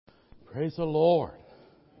Praise the Lord.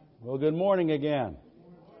 Well, good morning again.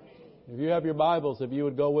 If you have your Bibles, if you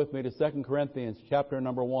would go with me to 2 Corinthians chapter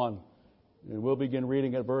number 1. And we'll begin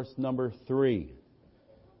reading at verse number 3.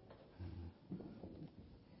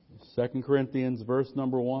 2 Corinthians verse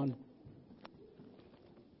number 1.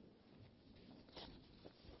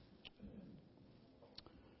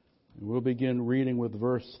 And we'll begin reading with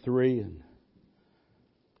verse 3. And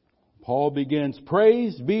Paul begins,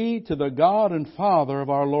 "Praise be to the God and Father of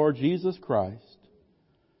our Lord Jesus Christ,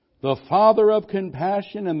 the Father of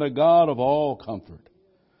compassion and the God of all comfort,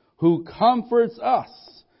 who comforts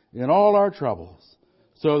us in all our troubles,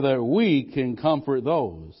 so that we can comfort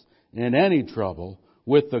those in any trouble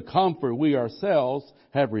with the comfort we ourselves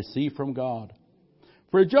have received from God.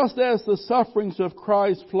 For just as the sufferings of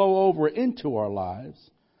Christ flow over into our lives,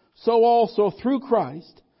 so also through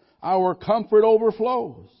Christ our comfort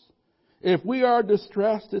overflows. If we are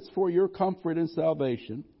distressed, it's for your comfort and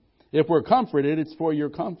salvation. If we're comforted, it's for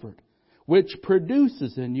your comfort, which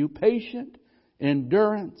produces in you patient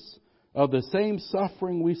endurance of the same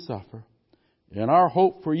suffering we suffer. And our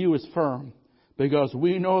hope for you is firm, because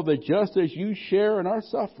we know that just as you share in our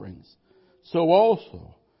sufferings, so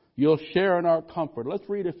also you'll share in our comfort." Let's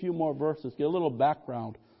read a few more verses, get a little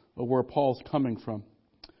background of where Paul's coming from.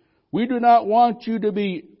 "We do not want you to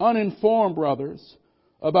be uninformed, brothers,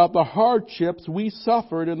 about the hardships we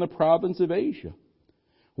suffered in the province of Asia.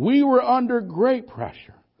 We were under great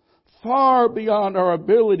pressure, far beyond our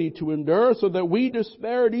ability to endure, so that we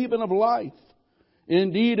despaired even of life.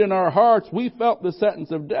 Indeed, in our hearts we felt the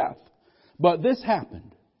sentence of death. But this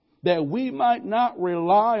happened, that we might not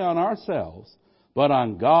rely on ourselves, but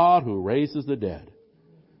on God who raises the dead.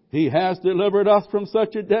 He has delivered us from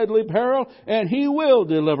such a deadly peril, and He will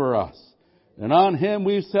deliver us. And on Him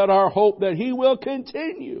we've set our hope that He will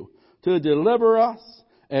continue to deliver us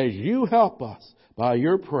as you help us by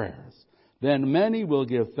your prayers. Then many will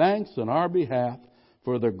give thanks on our behalf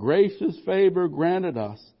for the gracious favor granted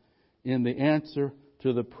us in the answer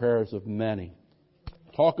to the prayers of many."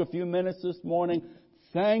 Talk a few minutes this morning,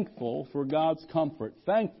 thankful for God's comfort.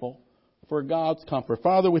 Thankful for God's comfort.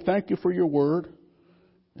 Father, we thank you for your word.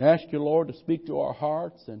 I ask you, Lord, to speak to our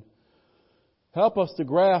hearts and help us to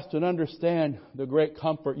grasp and understand the great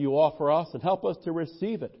comfort you offer us, and help us to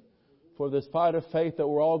receive it for this fight of faith that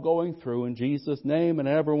we're all going through. In Jesus' name, and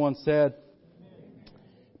everyone said,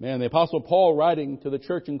 Amen. The Apostle Paul, writing to the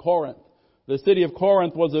church in Corinth. The city of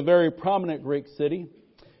Corinth was a very prominent Greek city.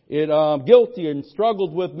 It guilty and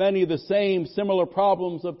struggled with many of the same similar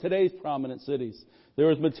problems of today's prominent cities. There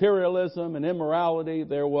was materialism and immorality.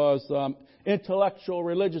 There was intellectual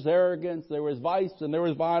religious arrogance. There was vice and there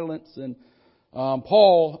was violence. And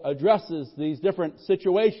Paul addresses these different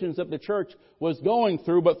situations that the church was going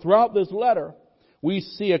through. But throughout this letter, we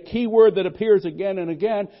see a key word that appears again and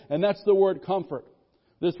again, and that's the word comfort.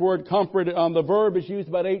 This word comfort, the verb is used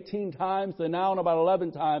about 18 times, the noun about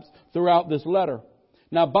 11 times throughout this letter.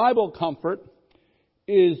 Now, Bible comfort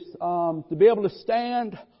is to be able to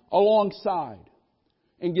stand alongside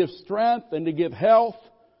and give strength and to give help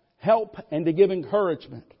and to give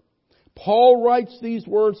encouragement. Paul writes these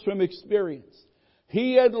words from experience.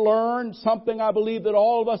 He had learned something I believe that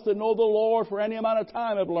all of us that know the Lord for any amount of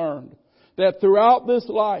time have learned. That throughout this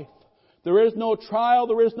life, there is no trial,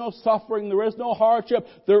 there is no suffering, there is no hardship,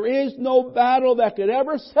 there is no battle that could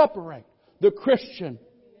ever separate the Christian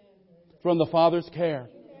from the Father's care,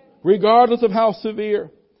 regardless of how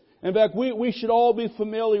severe. In fact, we should all be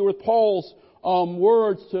familiar with Paul's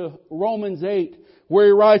words to Romans 8, where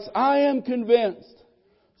he writes, "I am convinced."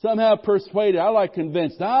 Some have persuaded. I like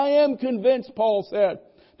convinced. "I am convinced," Paul said,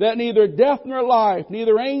 "that neither death nor life,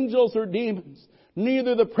 neither angels or demons,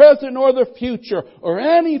 neither the present nor the future, or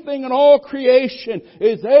anything in all creation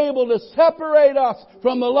is able to separate us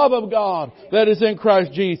from the love of God that is in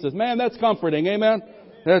Christ Jesus." Man, that's comforting. Amen?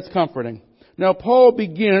 That's comforting. Now, Paul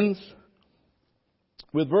begins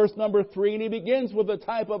with verse number 3, and he begins with a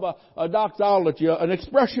type of a doxology, an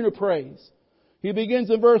expression of praise. He begins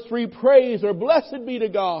in verse 3, "Praise or blessed be to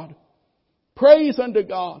God." Praise unto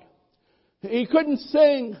God. He couldn't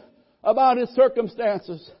sing about his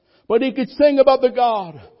circumstances, but he could sing about the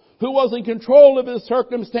God who was in control of his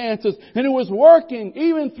circumstances and who was working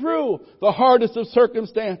even through the hardest of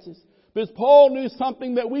circumstances. Because Paul knew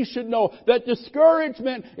something that we should know, that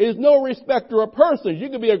discouragement is no respecter of persons. You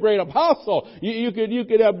could be a great apostle. You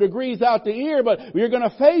could have degrees out the ear, but you're going to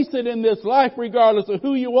face it in this life regardless of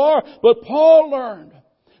who you are. But Paul learned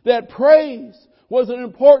that praise was an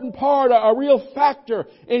important part, a real factor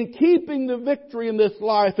in keeping the victory in this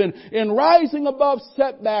life and in rising above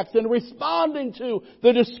setbacks and responding to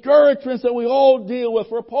the discouragements that we all deal with.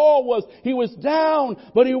 For Paul he was down,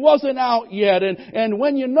 but he wasn't out yet. And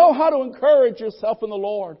when you know how to encourage yourself in the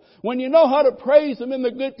Lord, when you know how to praise Him in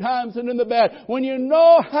the good times and in the bad, when you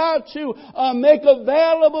know how to make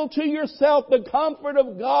available to yourself the comfort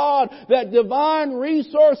of God, that divine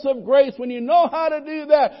resource of grace, when you know how to do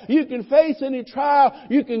that, you can face any trial,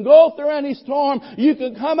 you can go through any storm, you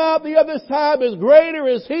can come out the other side as greater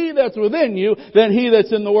is He that's within you than he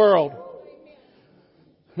that's in the world.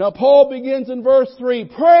 Now Paul begins in verse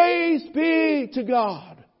 3, praise be to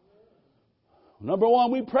God. Number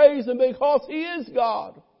one, we praise Him because He is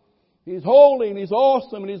God. He's holy and He's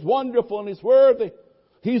awesome and He's wonderful and He's worthy.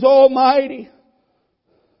 He's almighty.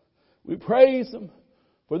 We praise Him,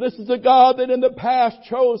 for this is the God that in the past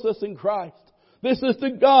chose us in Christ. This is the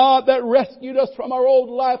God that rescued us from our old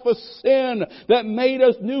life of sin, that made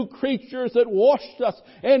us new creatures, that washed us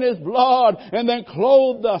in His blood and then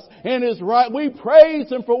clothed us in His right. We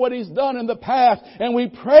praise Him for what He's done in the past, and we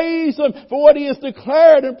praise Him for what He has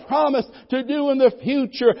declared and promised to do in the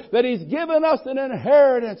future, that He's given us an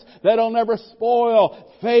inheritance that'll never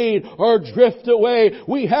spoil, fade, or drift away.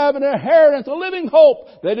 We have an inheritance, a living hope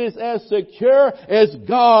that is as secure as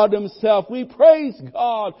God Himself. We praise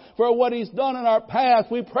God for what He's done in our past.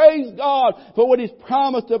 We praise God for what He's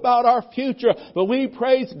promised about our future. But we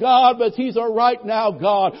praise God because He's a right now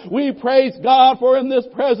God. We praise God for in this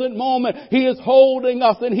present moment He is holding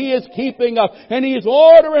us and He is keeping us and He is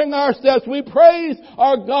ordering our steps. We praise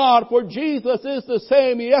our God for Jesus is the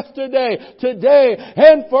same yesterday, today,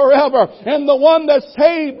 and forever. And the one that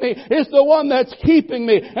saved me is the one that's keeping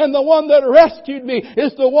me. And the one that rescued me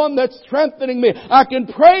is the one that's strengthening me. I can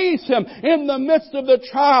praise Him in the midst of the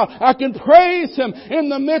trial. I can praise Him in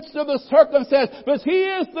the midst of the circumstance, because He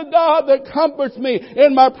is the God that comforts me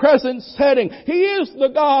in my present setting. He is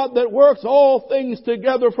the God that works all things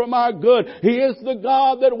together for my good. He is the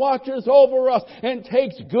God that watches over us and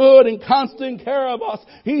takes good and constant care of us.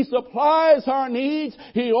 He supplies our needs.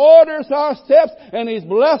 He orders our steps, and He's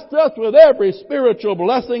blessed us with every spiritual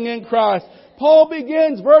blessing in Christ. Paul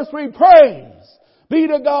begins verse 3, praise be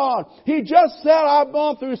to God. He just said, I've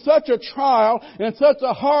gone through such a trial and such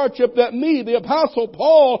a hardship that me, the Apostle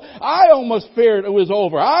Paul, I almost feared it was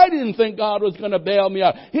over. I didn't think God was going to bail me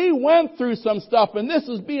out. He went through some stuff, and this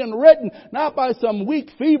is being written not by some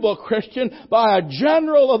weak, feeble Christian, by a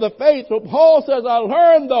general of the faith. So Paul says, I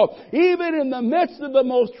learned though, even in the midst of the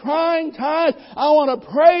most trying times, I want to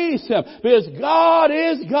praise Him, because God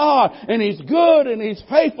is God, and He's good and He's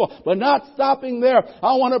faithful. But not stopping there,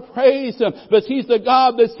 I want to praise Him, because He's the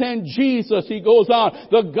God that sent Jesus. He goes on,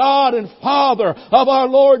 the God and Father of our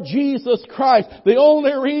Lord Jesus Christ. The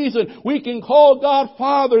only reason we can call God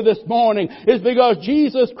Father this morning is because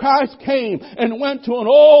Jesus Christ came and went to an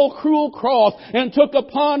old cruel cross and took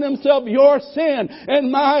upon Himself your sin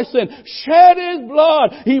and my sin, shed His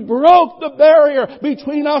blood. He broke the barrier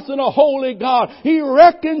between us and a holy God. He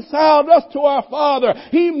reconciled us to our Father.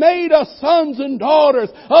 He made us sons and daughters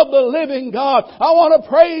of the living God. I want to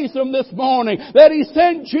praise Him this morning that He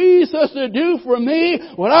sent Jesus to do for me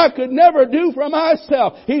what I could never do for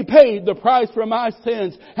myself. He paid the price for my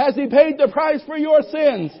sins. Has He paid the price for your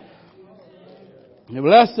sins?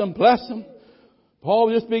 Bless Him, bless Him.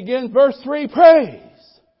 Paul just begins verse 3, praise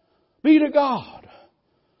be to God,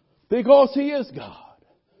 because He is God,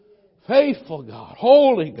 faithful God,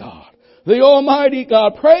 holy God, the Almighty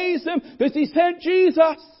God. Praise Him because He sent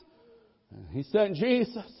Jesus. He sent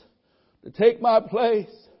Jesus to take my place,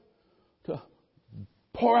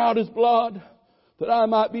 pour out His blood that I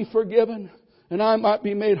might be forgiven and I might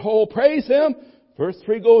be made whole. Praise Him. Verse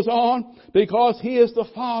 3 goes on, because He is the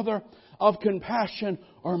Father of compassion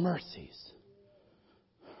or mercies.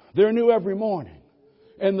 They're new every morning.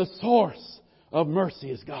 And the source of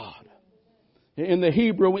mercy is God. In the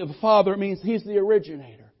Hebrew, the Father means He's the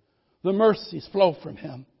originator. The mercies flow from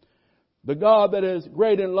Him. The God that is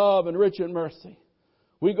great in love and rich in mercy.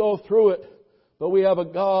 We go through it, but we have a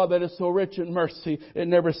God that is so rich in mercy, it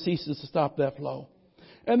never ceases to stop that flow.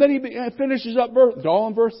 And then he finishes up all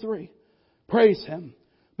in verse 3. Praise Him,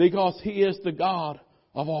 because He is the God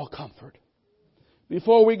of all comfort.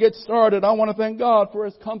 Before we get started, I want to thank God for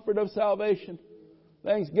His comfort of salvation.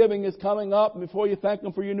 Thanksgiving is coming up. Before you thank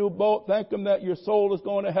Him for your new boat, thank Him that your soul is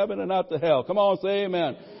going to heaven and not to hell. Come on, say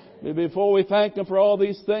amen. Before we thank Him for all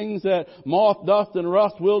these things that moth, dust, and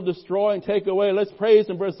rust will destroy and take away, let's praise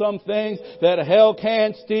Him for some things that hell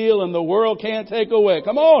can't steal and the world can't take away.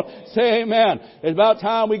 Come on, say amen. It's about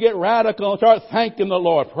time we get radical and start thanking the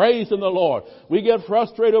Lord, praising the Lord. We get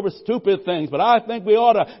frustrated over stupid things, but I think we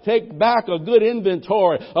ought to take back a good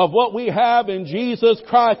inventory of what we have in Jesus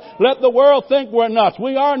Christ. Let the world think we're nuts.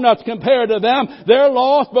 We are nuts compared to them. They're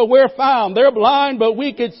lost, but we're found. They're blind, but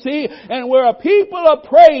we can see. And we're a people of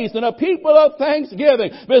praise and a people of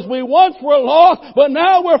thanksgiving. Because we once were lost, but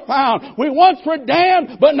now we're found. We once were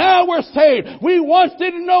damned, but now we're saved. We once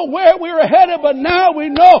didn't know where we were headed, but now we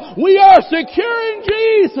know we are secure in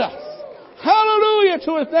Jesus. Hallelujah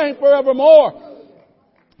to His name forevermore.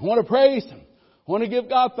 I want to praise Him. I want to give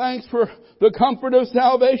God thanks for the comfort of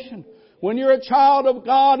salvation. When you're a child of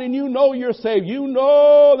God and you know you're saved, you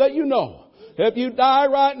know that you know. If you die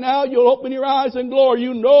right now, you'll open your eyes in glory.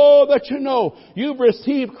 You know that you know you've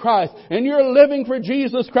received Christ and you're living for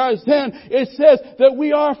Jesus Christ. Then it says that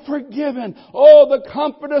we are forgiven. Oh, the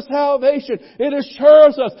comfort of salvation. It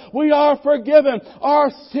assures us we are forgiven.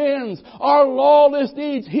 Our sins, our lawless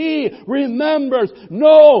deeds, He remembers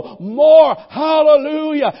no more.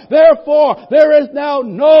 Hallelujah. Therefore, there is now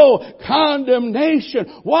no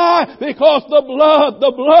condemnation. Why? Because the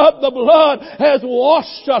blood has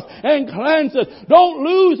washed us and cleansed us. Don't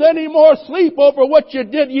lose any more sleep over what you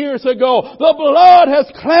did years ago. The blood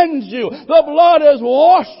has cleansed you. The blood has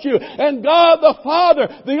washed you. And God the Father,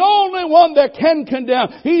 the only one that can condemn,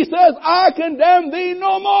 He says, I condemn thee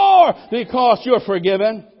no more because you're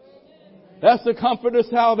forgiven. That's the comfort of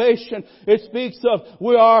salvation. It speaks of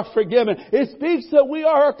we are forgiven. It speaks that we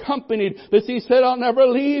are accompanied. Because He said, I'll never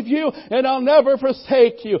leave you and I'll never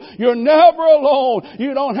forsake you. You're never alone.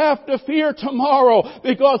 You don't have to fear tomorrow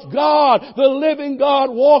because God, the living God,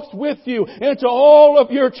 walks with you into all of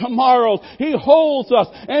your tomorrows. He holds us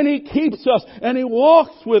and He keeps us and He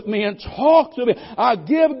walks with me and talks with me. I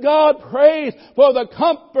give God praise for the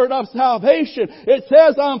comfort of salvation. It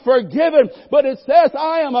says I'm forgiven, but it says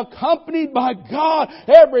I am accompanied by God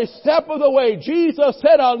every step of the way. Jesus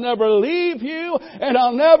said, I'll never leave you and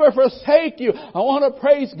I'll never forsake you. I want to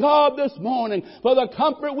praise God this morning for the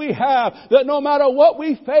comfort we have that no matter what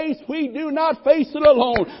we face, we do not face it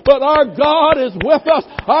alone. But our God is with us.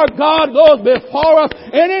 Our God goes before us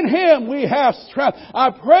and in Him we have strength.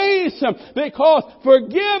 I praise Him because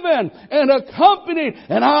forgiven and accompanied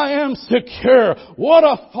and I am secure. What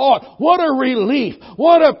a thought. What a relief.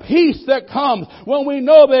 What a peace that comes when we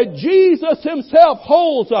know that Jesus Himself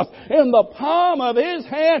holds us in the palm of His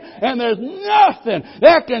hand and there's nothing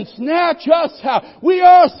that can snatch us out. We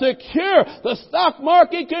are secure. The stock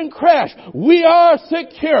market can crash. We are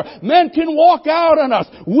secure. Men can walk out on us.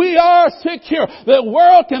 We are secure. The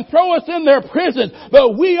world can throw us in their prisons,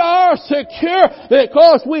 but we are secure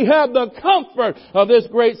because we have the comfort of this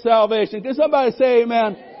great salvation. Can somebody say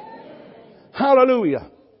amen?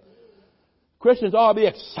 Hallelujah. Christians ought to be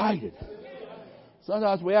excited.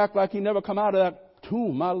 Sometimes we act like He never come out of that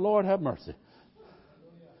tomb. My Lord, have mercy.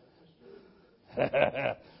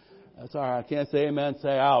 That's all right. I can't say amen,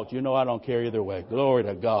 say ouch. You know I don't care either way. Glory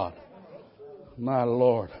to God. My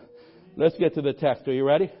Lord. Let's get to the text. Are you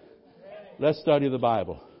ready? Let's study the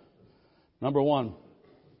Bible. Number one,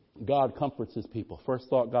 God comforts His people. First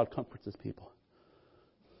thought, God comforts His people.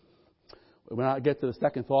 When I get to the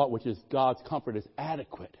second thought, which is God's comfort is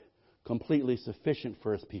adequate, completely sufficient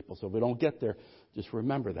for His people. So if we don't get there, just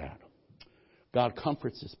remember that. God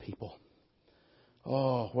comforts His people.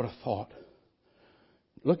 Oh, what a thought.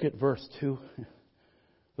 Look at verse 2.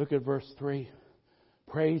 Look at verse 3.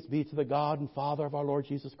 Praise be to the God and Father of our Lord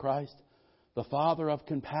Jesus Christ, the Father of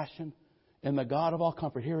compassion and the God of all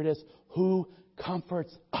comfort. Here it is, who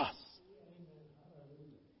comforts us.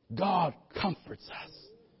 God comforts us.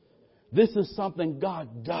 This is something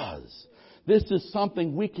God does. This is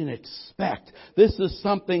something we can expect. This is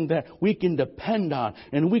something that we can depend on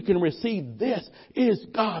and we can receive. This is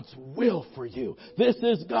God's will for you. This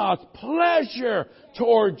is God's pleasure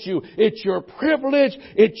towards you. It's your privilege.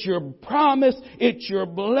 It's your promise. It's your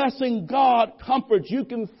blessing. God comforts. You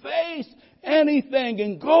can face anything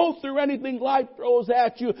and go through anything life throws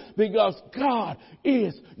at you because God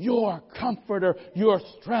is your comforter, your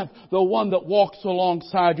strength, the one that walks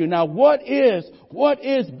alongside you. Now, what is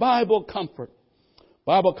Bible comfort?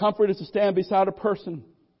 Bible comfort is to stand beside a person,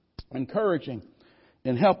 encouraging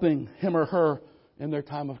and helping him or her in their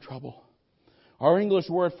time of trouble. Our English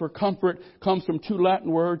word for comfort comes from two Latin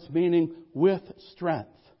words meaning with strength.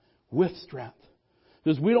 With strength.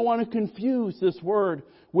 Because we don't want to confuse this word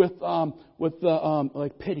with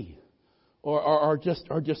like pity or just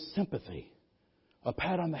sympathy, a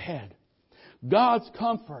pat on the head. God's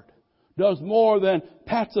comfort does more than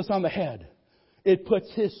pats us on the head. It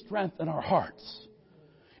puts His strength in our hearts.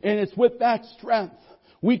 And it's with that strength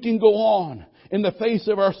we can go on in the face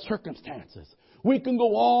of our circumstances. We can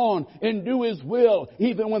go on and do His will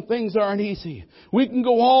even when things aren't easy. We can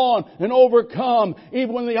go on and overcome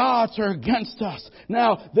even when the odds are against us.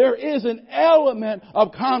 Now, there is an element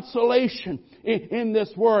of consolation in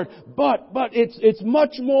this word, but it's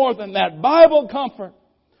much more than that. Bible comfort,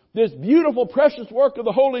 this beautiful, precious work of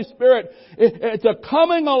the Holy Spirit, it's a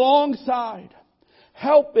coming alongside,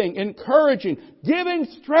 helping, encouraging, giving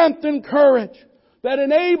strength and courage that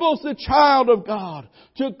enables the child of God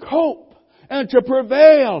to cope and to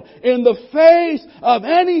prevail in the face of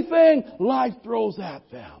anything life throws at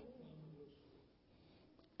them.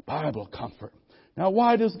 Bible comfort. Now,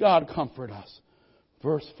 why does God comfort us?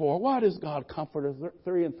 Verse 4. Why does God comfort us?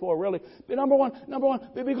 3 and 4, really. But number one,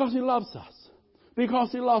 because He loves us.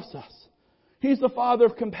 Because He loves us. He's the Father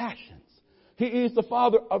of compassions. He is the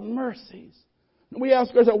Father of mercies. And we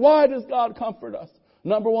ask ourselves, why does God comfort us?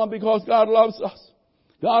 Number one, because God loves us.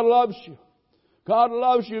 God loves you. God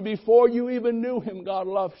loves you before you even knew Him. God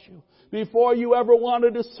loves you. Before you ever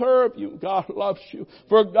wanted to serve you, God loves you.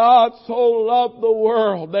 For God so loved the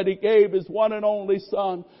world that He gave His one and only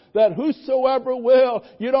Son, that whosoever will,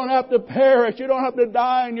 you don't have to perish. You don't have to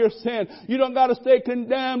die in your sin. You don't got to stay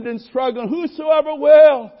condemned and struggling. Whosoever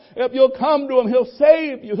will, if you'll come to Him, He'll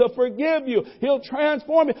save you. He'll forgive you. He'll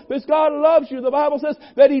transform you. Because God loves you. The Bible says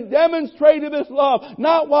that He demonstrated His love,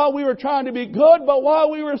 not while we were trying to be good, but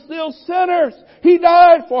while we were still sinners. He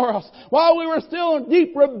died for us. While we were still in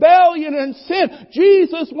deep rebellion and sin,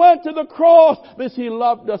 Jesus went to the cross because He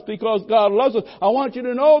loved us, because God loves us. I want you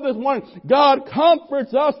to know this morning, God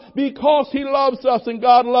comforts us because He loves us, and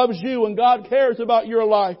God loves you, and God cares about your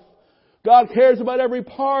life. God cares about every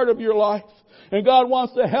part of your life. And God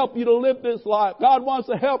wants to help you to live this life. God wants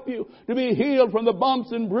to help you to be healed from the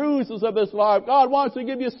bumps and bruises of this life. God wants to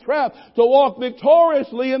give you strength to walk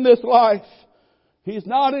victoriously in this life. He's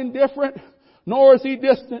not indifferent, nor is He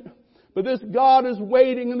distant. But this God is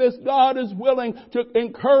waiting, and this God is willing to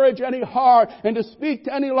encourage any heart and to speak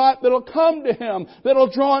to any life that'll come to Him,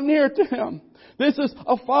 that'll draw near to Him. This is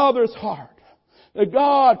a Father's heart. A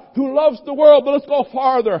God who loves the world, but let's go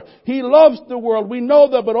farther. He loves the world. We know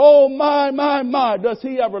that, but oh my, does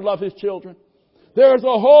He ever love His children. There's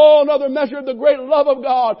a whole other measure of the great love of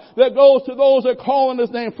God that goes to those that call on His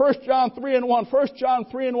name. 1 John 3 and 1. 1 John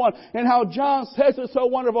 3 and 1. And how John says it so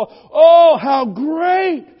wonderful. Oh, how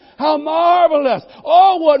great! How marvelous!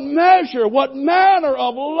 Oh, what measure, what manner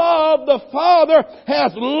of love the Father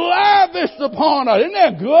has lavished upon us. Isn't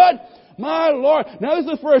that good? My Lord. Now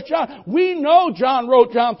this is 1 John. We know John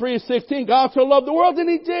wrote John 3:16. God so loved the world, and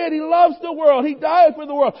He did. He loves the world. He died for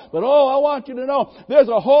the world. But I want you to know there's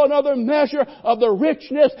a whole other measure of the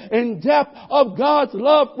richness and depth of God's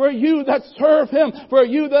love for you that serve Him, for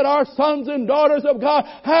you that are sons and daughters of God.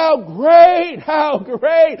 How great, how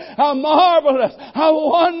marvelous, how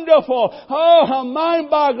wonderful, oh, how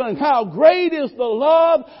mind-boggling, how great is the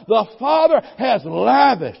love the Father has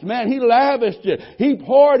lavished. Man, He lavished it. He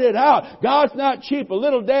poured it out. God's not cheap. A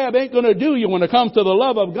little dab ain't going to do you when it comes to the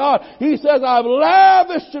love of God. He says, I've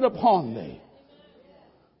lavished it upon thee.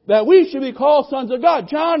 That we should be called sons of God.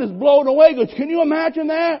 John is blown away. Goes, can you imagine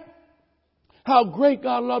that? How great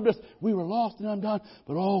God loved us. We were lost and undone,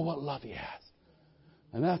 but oh, what love He has.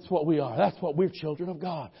 And that's what we are. That's what we're children of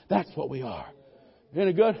God. That's what we are. Isn't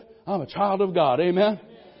it good? I'm a child of God. Amen?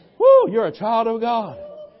 Woo, you're a child of God.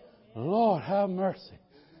 Lord, have mercy.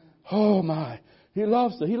 Oh my. He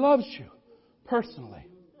loves you. He loves you personally,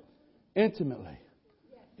 intimately,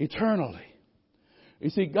 eternally. You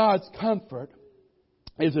see, God's comfort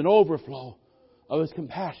is an overflow of His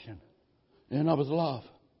compassion and of His love.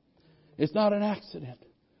 It's not an accident.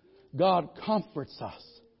 God comforts us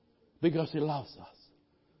because He loves us.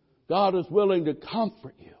 God is willing to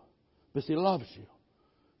comfort you because He loves you.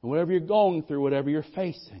 And whatever you're going through, whatever you're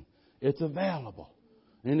facing, it's available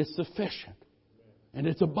and it's sufficient and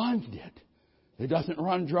it's abundant. It doesn't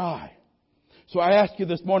run dry. So I ask you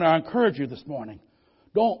this morning, I encourage you this morning,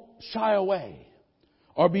 don't shy away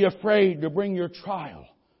or be afraid to bring your trial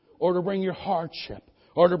or to bring your hardship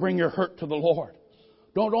or to bring your hurt to the Lord.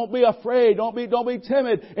 Don't be afraid. Don't be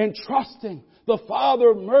timid in trusting the Father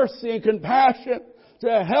of mercy and compassion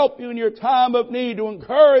to help you in your time of need, to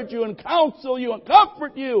encourage you and counsel you and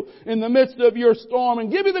comfort you in the midst of your storm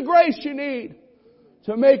and give you the grace you need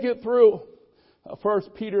to make it through.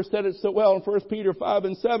 First Peter said it so well in 1 Peter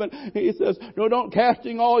 5:7. He says, no, don't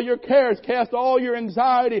casting all your cares, cast all your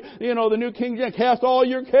anxiety. The New King James, cast all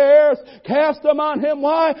your cares, cast them on Him.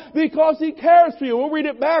 Why? Because He cares for you. We'll read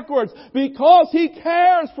it backwards. Because He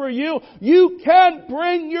cares for you, you can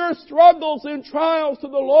bring your struggles and trials to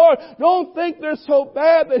the Lord. Don't think they're so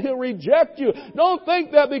bad that He'll reject you. Don't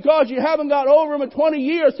think that because you haven't got over Him in 20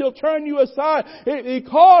 years, He'll turn you aside.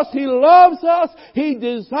 Because He loves us, He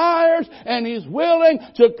desires, and He's willing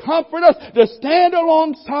to comfort us, to stand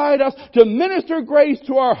alongside us, to minister grace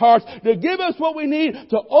to our hearts, to give us what we need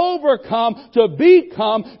to overcome, to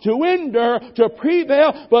become, to endure, to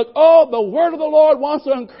prevail. But the Word of the Lord wants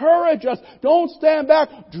to encourage us. Don't stand back.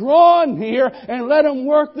 Draw near and let Him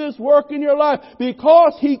work this work in your life.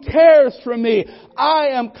 Because He cares for me, I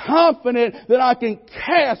am confident that I can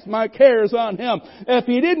cast my cares on Him. If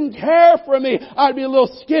He didn't care for me, I'd be a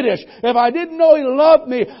little skittish. If I didn't know He loved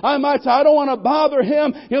me, I might say, I don't want to bother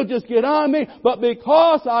Him. He'll just get on me. But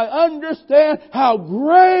because I understand how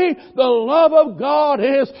great the love of God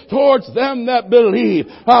is towards them that believe,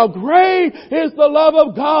 how great is the love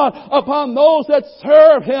of God upon those that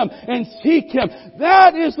serve Him and seek Him.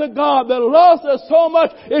 That is the God that loves us so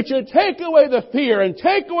much, it should take away the fear and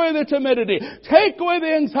take away the timidity, take away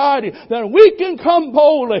the anxiety, that we can come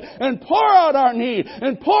boldly and pour out our need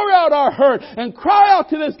and pour out our hurt and cry out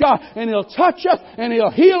to this God, and He'll touch us and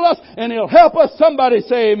He'll heal us and He'll help us. Somebody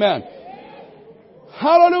say amen.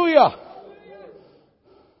 Hallelujah.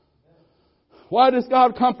 Why does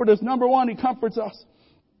God comfort us? Number one, He comforts us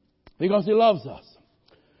because He loves us.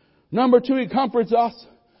 Number two, He comforts us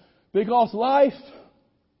because life,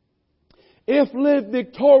 if lived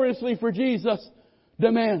victoriously for Jesus,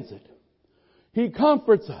 demands it. He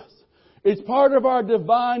comforts us. It's part of our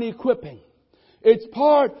divine equipping. It's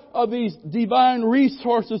part of these divine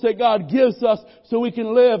resources that God gives us so we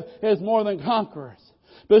can live as more than conquerors.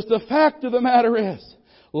 But the fact of the matter is,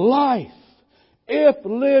 life, if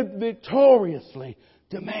lived victoriously,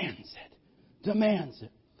 demands it. Demands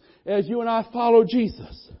it. As you and I follow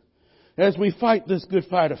Jesus, as we fight this good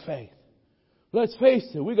fight of faith, let's face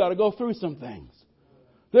it, we got to go through some things.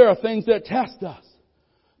 There are things that test us.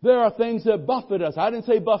 There are things that buffet us. I didn't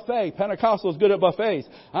say buffet. Pentecostal's good at buffets.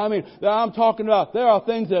 I'm talking about there are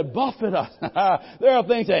things that buffet us. There are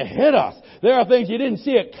things that hit us. There are things you didn't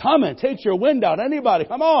see it coming. Takes your wind out. Anybody?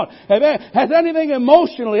 Come on. Amen. Has anything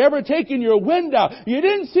emotionally ever taken your wind out? You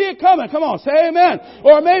didn't see it coming. Come on. Say amen.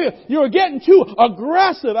 Or maybe you were getting too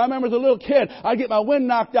aggressive. I remember as a little kid, I'd get my wind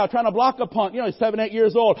knocked out trying to block a punt. 7, 8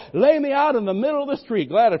 years old. Lay me out in the middle of the street.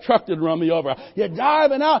 Glad a truck didn't run me over. You're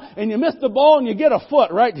diving out and you miss the ball and you get a foot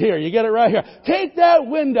right here. You get it right here. Take that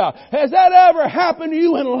wind out. Has that ever happened to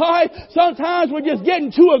you in life? Sometimes we're just getting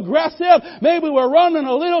too aggressive. Maybe we're running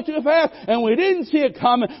a little too fast and we didn't see it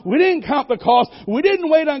coming. We didn't count the cost. We didn't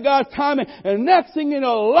wait on God's timing. And next thing you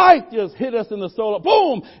know, life just hit us in the soul.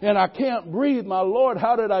 Boom! And I can't breathe. My Lord,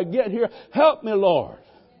 how did I get here? Help me, Lord.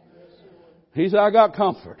 He said, I got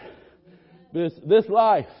comfort. This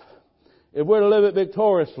life, if we're to live it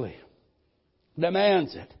victoriously,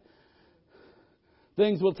 demands it.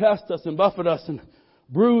 Things will test us and buffet us and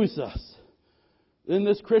bruise us. In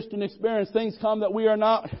this Christian experience, things come that we are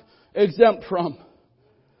not exempt from.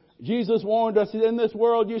 Jesus warned us, in this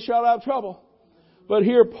world you shall have trouble. But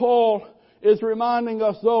here Paul is reminding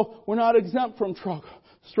us, though we're not exempt from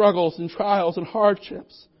struggles and trials and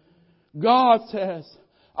hardships, God says,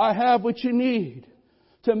 I have what you need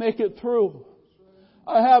to make it through.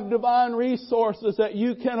 I have divine resources that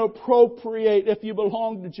you can appropriate if you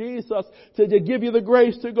belong to Jesus to give you the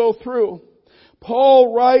grace to go through.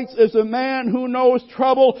 Paul writes as a man who knows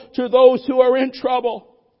trouble to those who are in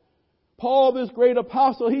trouble. Paul, this great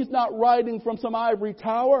apostle, he's not writing from some ivory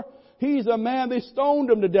tower. He's a man, they stoned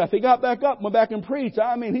him to death. He got back up, went back and preached.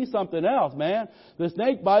 He's something else, man. The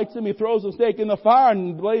snake bites him, he throws the snake in the fire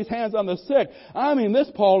and lays hands on the sick.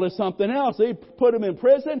 This Paul is something else. They put him in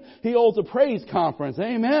prison. He holds a praise conference.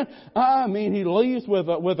 Amen. He leaves with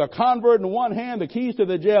a convert in one hand, the keys to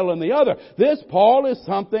the jail in the other. This Paul is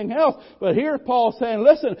something else. But here Paul's saying,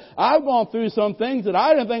 listen, I've gone through some things that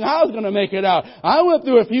I didn't think I was going to make it out. I went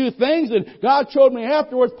through a few things and God showed me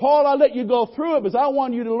afterwards, Paul, I'll let you go through it because I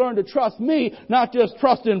want you to learn to trust me, not just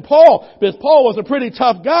trust in Paul. Because Paul was a pretty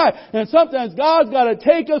tough guy. And sometimes God's got to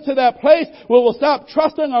take us to that place where we'll stop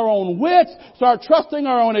trusting our own wits, start trusting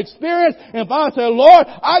our own experience, and finally say, Lord,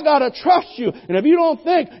 I got to trust you. And if you don't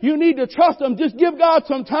think you need to trust Him, just give God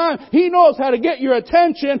some time. He knows how to get your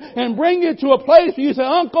attention and bring you to a place where you say,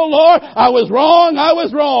 Uncle, Lord, I was wrong.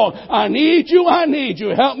 I need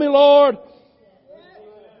you. Help me, Lord.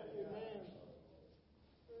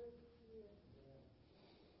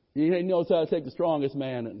 He knows how to take the strongest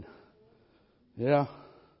man. And yeah.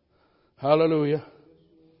 Hallelujah.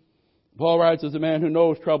 Paul writes, as a man who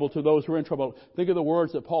knows trouble to those who are in trouble. Think of the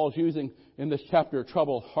words that Paul's using in this chapter: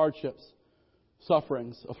 trouble, hardships,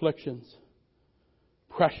 sufferings, afflictions,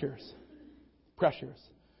 pressures. Pressures.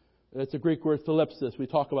 It's a Greek word, thalipsis. We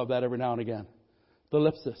talk about that every now and again.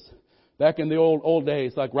 Thalipsis. Back in the old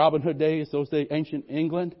days, like Robin Hood days, those days, ancient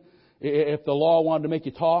England, if the law wanted to make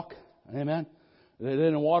you talk, amen, they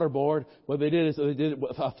didn't waterboard. What they did is they did it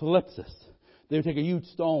with a thalipsis. They would take a huge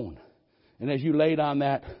stone, and as you laid on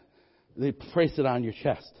that, they place it on your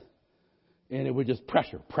chest. And it would just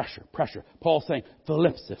pressure. Paul's saying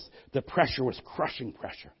thalipsis. The pressure was crushing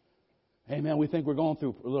pressure. Amen. We think we're going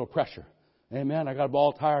through a little pressure. Amen. I got a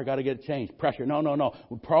bald tire. I got to get it changed. Pressure. No.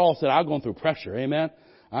 Paul said, I'm going through pressure. Amen.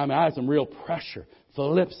 I had some real pressure.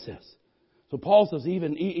 Thalipsis. So Paul says,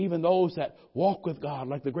 even those that walk with God,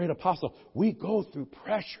 like the great apostle, we go through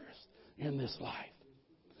pressures in this life.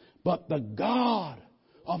 But the God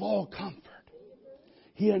of all comfort,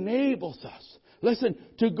 He enables us, listen,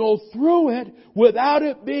 to go through it without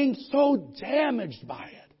it being so damaged by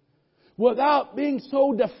it, without being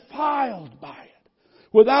so defiled by it,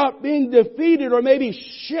 without being defeated or maybe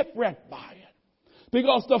shipwrecked by it.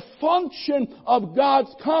 Because the function of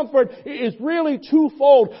God's comfort is really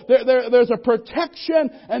twofold. There's a protection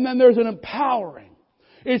and then there's an empowering.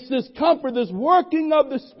 It's this comfort, this working of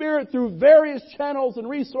the Spirit through various channels and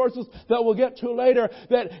resources that we'll get to later,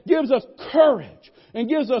 that gives us courage and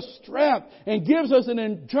gives us strength and gives us an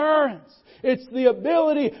endurance. It's the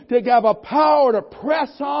ability to have a power to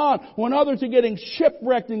press on when others are getting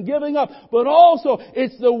shipwrecked and giving up. But also,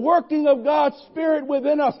 it's the working of God's Spirit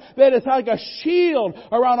within us that is like a shield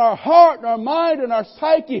around our heart and our mind and our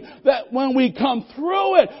psyche, that when we come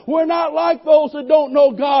through it, we're not like those that don't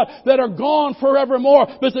know God, that are gone forevermore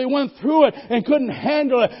because they went through it and couldn't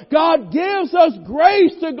handle it. God gives us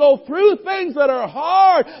grace to go through things that are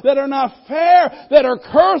hard, that are not fair, that are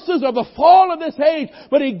curses of the fall of this age.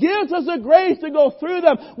 But He gives us a grace to go through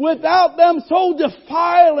them without them so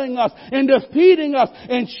defiling us and defeating us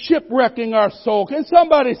and shipwrecking our soul. Can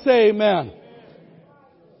somebody say amen?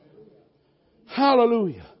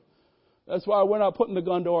 Hallelujah. That's why we're not putting the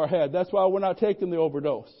gun to our head. That's why we're not taking the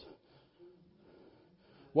overdose.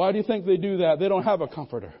 Why do you think they do that? They don't have a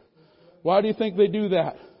comforter. Why do you think they do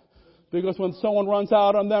that? Because when someone runs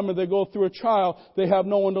out on them or they go through a trial, they have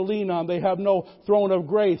no one to lean on. They have no throne of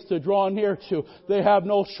grace to draw near to. They have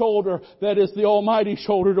no shoulder that is the almighty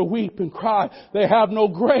shoulder to weep and cry. They have no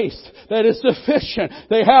grace that is sufficient.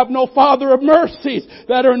 They have no Father of mercies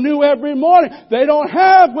that are new every morning. They don't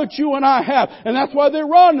have what you and I have. And that's why they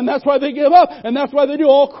run, and that's why they give up, and that's why they do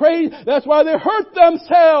all crazy. That's why they hurt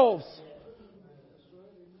themselves.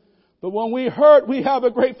 But when we hurt, we have a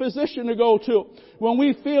great physician to go to. When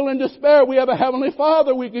we feel in despair, we have a Heavenly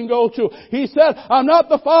Father we can go to. He said, I'm not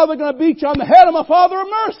the Father going to beat you on the head. I'm a Father of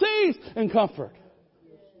mercies and comfort.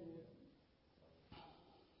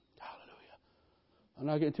 Hallelujah. I'm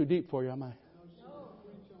not getting too deep for you, am I?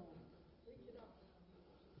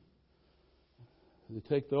 They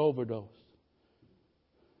take the overdose.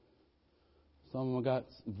 Some of them got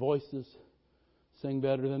voices, sing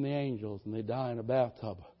better than the angels, and they die in a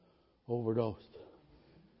bathtub. Overdosed.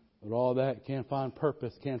 But all that can't find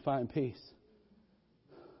purpose, can't find peace.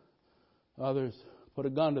 Others put a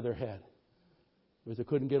gun to their head because they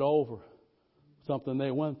couldn't get over something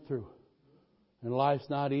they went through. And life's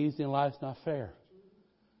not easy and life's not fair.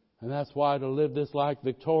 And that's why to live this life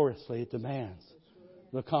victoriously, it demands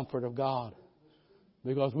the comfort of God.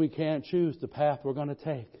 Because we can't choose the path we're going to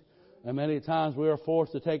take. And many times we are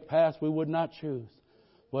forced to take paths we would not choose.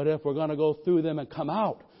 But if we're going to go through them and come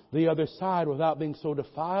out the other side without being so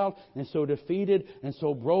defiled and so defeated and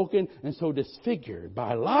so broken and so disfigured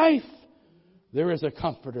by life, there is a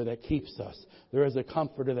comforter that keeps us. There is a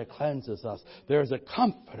comforter that cleanses us. There is a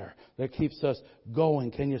comforter that keeps us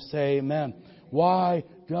going. Can you say amen? Why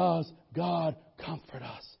does God comfort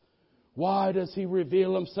us? Why does He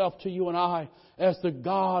reveal Himself to you and I as the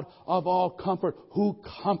God of all comfort who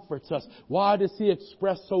comforts us? Why does He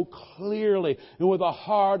express so clearly and with a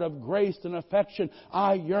heart of grace and affection,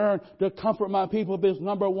 I yearn to comfort my people? Because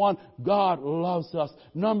number one, God loves us.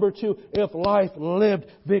 Number two, if life lived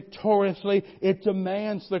victoriously, it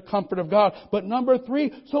demands the comfort of God. But number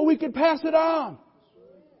three, so we can pass it on.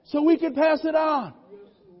 So we can pass it on.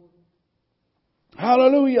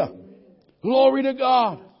 Hallelujah. Glory to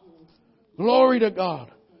God. Glory to God.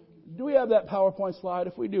 Do we have that PowerPoint slide?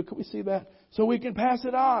 If we do, can we see that? So we can pass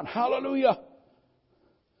it on. Hallelujah.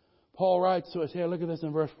 Paul writes to us here, look at this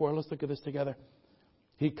in verse 4. Let's look at this together.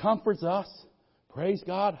 He comforts us Praise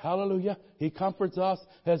God. Hallelujah. He comforts us.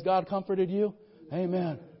 Has God comforted you?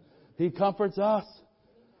 Amen. He comforts us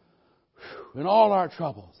in all our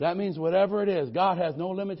troubles. That means whatever it is, God has no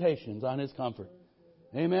limitations on His comfort.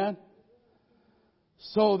 Amen.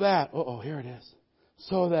 So that, here it is.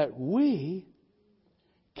 So that we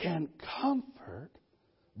can comfort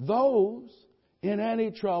those in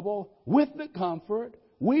any trouble with the comfort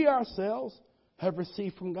we ourselves have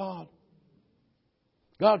received from God.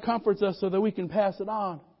 God comforts us so that we can pass it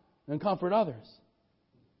on and comfort others.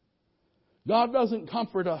 God doesn't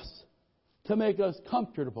comfort us to make us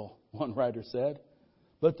comfortable, one writer said,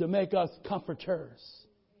 but to make us comforters.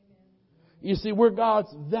 You see, we're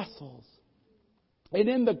God's vessels. And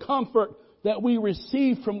in the comfort that we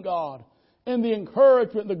receive from God, in the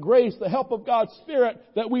encouragement, the grace, the help of God's Spirit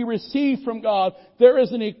that we receive from God, there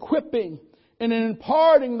is an equipping and an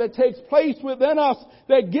imparting that takes place within us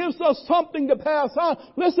that gives us something to pass on.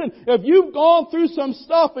 Listen, if you've gone through some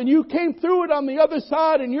stuff and you came through it on the other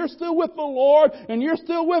side and you're still with the Lord and you're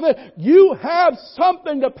still with it, you have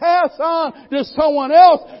something to pass on to someone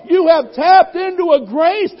else. You have tapped into a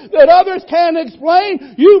grace that others can't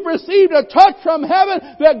explain. You've received a touch from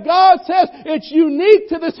heaven that God says it's unique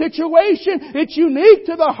to the situation. It's unique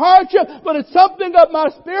to the hardship, but it's something of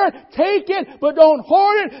my Spirit. Take it, but don't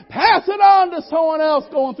hoard it. Pass it on to someone else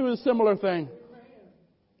going through a similar thing.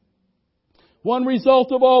 One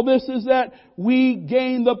result of all this is that we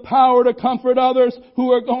gain the power to comfort others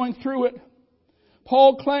who are going through it.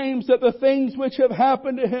 Paul claims that the things which have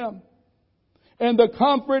happened to him and the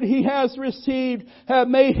comfort he has received have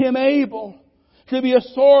made him able to be a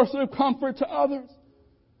source of comfort to others.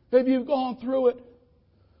 If you've gone through it,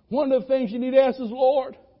 one of the things you need to ask is,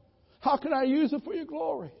 Lord, how can I use it for your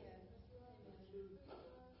glory?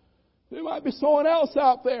 There might be someone else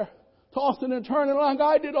out there tossing and turning like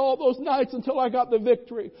I did all those nights until I got the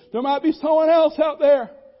victory. There might be someone else out there.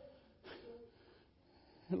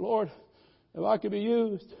 And Lord, if I could be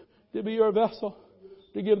used to be your vessel,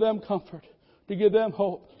 to give them comfort, to give them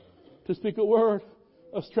hope, to speak a word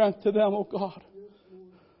of strength to them, oh God.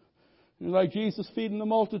 And like Jesus feeding the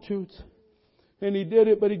multitudes. And He did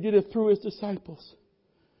it, but He did it through His disciples.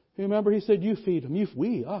 You remember He said, you feed them.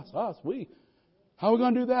 We. How are we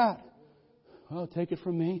going to do that? Well, take it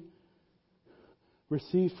from me.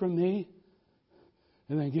 Receive from me.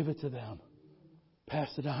 And then give it to them. Pass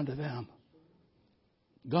it on to them.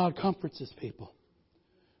 God comforts His people.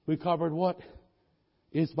 We covered what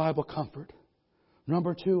is Bible comfort.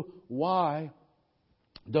 Number 2, why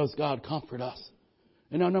does God comfort us?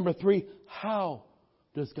 And now number 3, how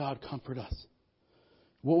does God comfort us?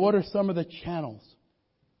 Well, what are some of the channels?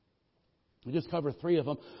 We just covered 3 of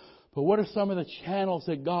them. But what are some of the channels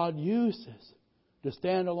that God uses to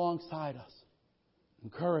stand alongside us,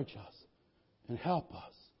 encourage us, and help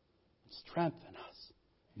us, and strengthen us,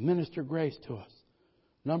 minister grace to us?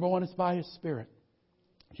 Number 1 is by His Spirit.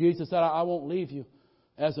 Jesus said, I won't leave you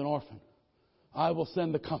as an orphan. I will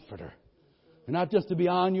send the Comforter. And not just to be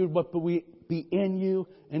on you, but to be in you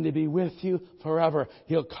and to be with you forever.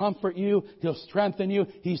 He'll comfort you. He'll strengthen you.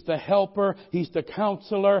 He's the helper. He's the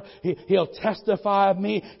counselor. He'll testify of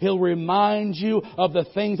me. He'll remind you of the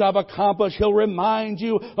things I've accomplished. He'll remind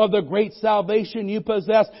you of the great salvation you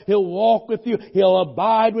possess. He'll walk with you. He'll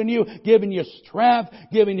abide with you, giving you strength,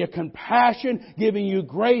 giving you compassion, giving you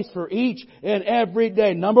grace for each and every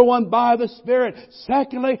day. Number 1, by the Spirit.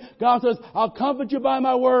 Secondly, God says, I'll comfort you by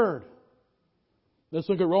my word. Let's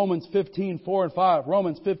look at Romans 15:4 and 5.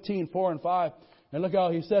 Romans 15:4 and 5. And look how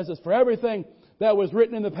he says this. For everything that was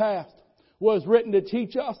written in the past was written to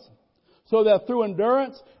teach us, so that through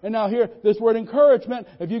endurance, and now here, this word encouragement,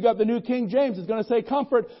 if you got the New King James, it's going to say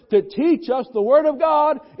comfort. To teach us, the Word of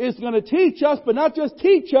God is going to teach us, but not just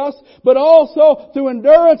teach us, but also through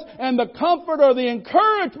endurance and the comfort or the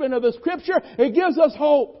encouragement of the Scripture, it gives us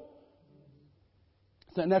hope.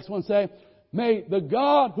 Does that next one say, may the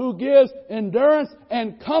God who gives endurance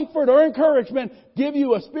and comfort or encouragement give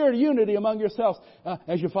you a spirit of unity among yourselves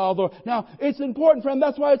as you follow the Lord. Now, it's important, friend.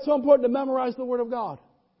 That's why it's so important to memorize the Word of God.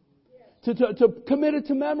 To commit it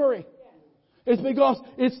to memory. It's because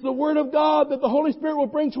it's the Word of God that the Holy Spirit will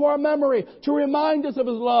bring to our memory to remind us of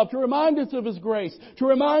His love, to remind us of His grace, to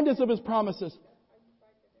remind us of His promises.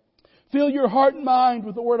 Fill your heart and mind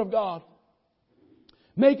with the Word of God.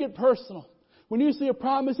 Make it personal. When you see a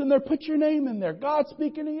promise in there, put your name in there. God's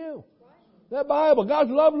speaking to you. That Bible, God's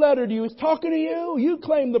love letter to you, is talking to you. You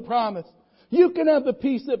claim the promise. You can have the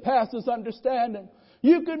peace that passes understanding.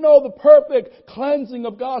 You can know the perfect cleansing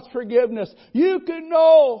of God's forgiveness. You can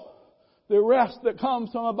know the rest that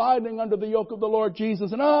comes from abiding under the yoke of the Lord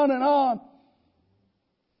Jesus. And on and on.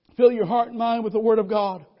 Fill your heart and mind with the Word of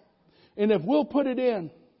God. And if we'll put it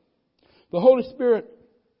in, the Holy Spirit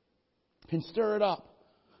can stir it up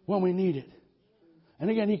when we need it. And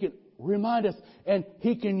again, He can remind us, and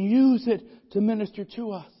He can use it to minister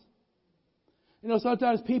to us. You know,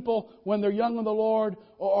 sometimes people, when they're young in the Lord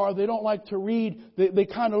or they don't like to read, they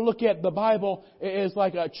kind of look at the Bible as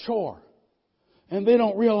like a chore. And they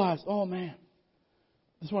don't realize, oh man,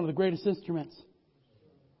 this is one of the greatest instruments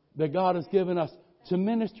that God has given us to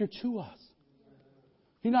minister to us.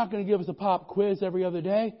 He's not going to give us a pop quiz every other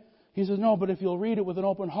day. He says, no, but if you'll read it with an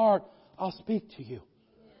open heart, I'll speak to you.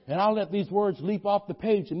 And I'll let these words leap off the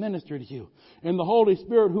page and minister to you. And the Holy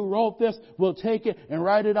Spirit who wrote this will take it and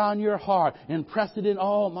write it on your heart and press it in.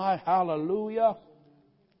 Oh, my hallelujah.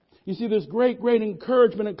 You see, there's great, great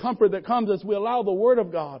encouragement and comfort that comes as we allow the Word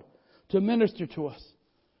of God to minister to us.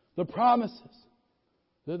 The promises,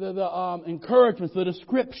 the encouragements, the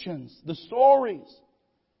descriptions, the stories.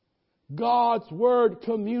 God's Word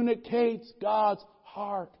communicates God's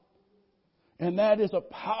heart. And that is a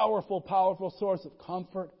powerful, powerful source of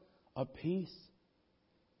comfort, of peace,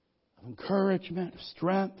 of encouragement, of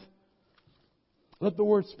strength. Let the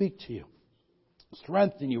Word speak to you,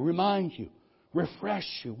 strengthen you, remind you, refresh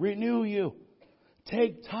you, renew you.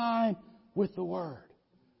 Take time with the Word.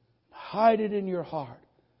 Hide it in your heart.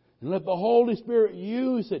 And let the Holy Spirit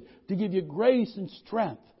use it to give you grace and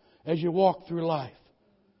strength as you walk through life.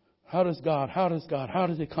 How does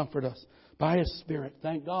He comfort us? By His Spirit.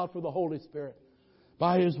 Thank God for the Holy Spirit.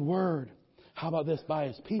 By His Word. How about this? By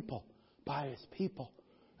His people. By His people.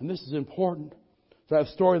 And this is important. So I have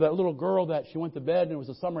a story of that little girl that she went to bed and it was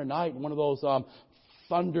a summer night and one of those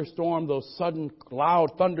thunderstorms, those sudden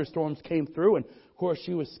loud thunderstorms came through, and of course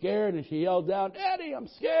she was scared and she yelled down, "Daddy, I'm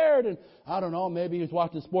scared." And I don't know, maybe he was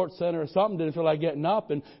watching Sports Center or something, didn't feel like getting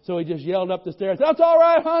up, and so he just yelled up the stairs, "That's all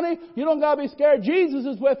right, honey. You don't got to be scared. Jesus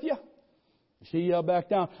is with you." She yelled back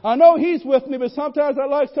down, "I know He's with me, but sometimes I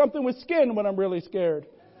like something with skin when I'm really scared."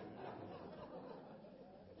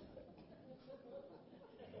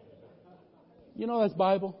 You know that's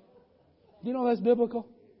Bible. You know that's biblical.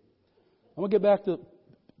 I'm going to get back to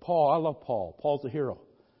Paul. I love Paul. Paul's a hero.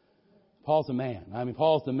 Paul's a man. I mean,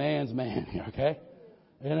 Paul's the man's man here, okay?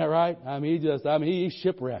 Isn't that right? I mean, he's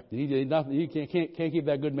shipwrecked. He can't keep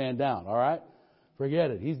that good man down, all right? Forget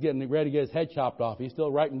it. He's getting ready to get his head chopped off. He's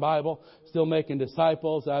still writing Bible, still making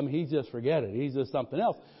disciples. I mean, forget it. He's just something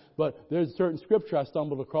else. But there's a certain scripture I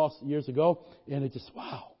stumbled across years ago, and it just,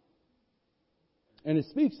 wow. And it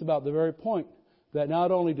speaks about the very point that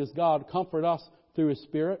not only does God comfort us through His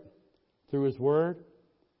Spirit, through His Word,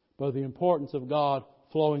 but the importance of God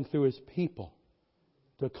flowing through His people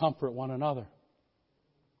to comfort one another.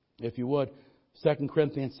 If you would, 2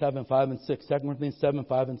 Corinthians 7, 5 and 6. 2 Corinthians 7,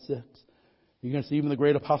 5 and 6. You're going to see even the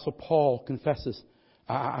great Apostle Paul confesses,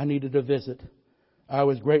 I needed a visit. I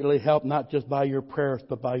was greatly helped not just by your prayers,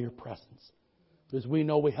 but by your presence. Because we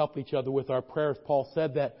know we help each other with our prayers. Paul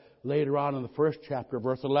said that later on in the first chapter,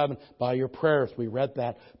 verse 11, by your prayers. We read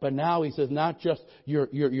that. But now he says not just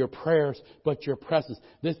your prayers, but your presence.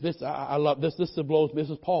 I love this. This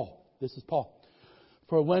is Paul. This is Paul.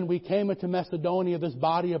 For when we came into Macedonia, this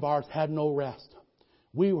body of ours had no rest.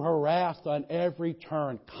 We were harassed on every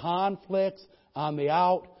turn. Conflicts on the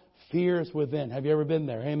out, fears within. Have you ever been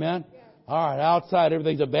there? Amen? Yeah. All right, outside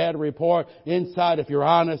everything's a bad report. Inside, if you're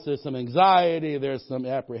honest, there's some anxiety, there's some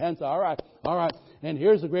apprehension. All right. And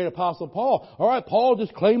here's the great Apostle Paul. All right, Paul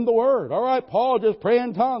just claimed the Word. All right, Paul just pray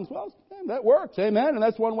in tongues. Well, that works, amen? And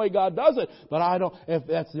that's one way God does it. But if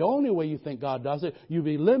that's the only way you think God does it, you'll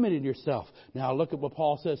be limiting yourself. Now look at what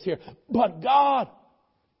Paul says here. But God,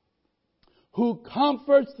 who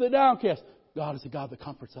comforts the downcast. God is a God that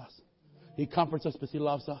comforts us. He comforts us because He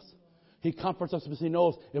loves us. He comforts us because He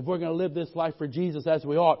knows if we're going to live this life for Jesus as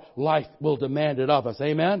we ought, life will demand it of us.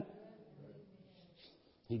 Amen?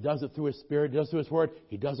 He does it through His Spirit. He does it through His Word.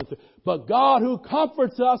 He does it through... But God who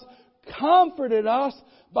comforts us, comforted us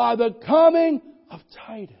by the coming of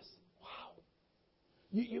Titus. Wow.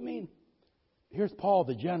 You mean, here's Paul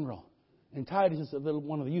the general, and Titus is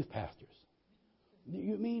one of the youth pastors.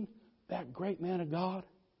 You mean that great man of God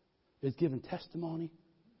is giving testimony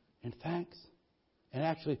and thanks and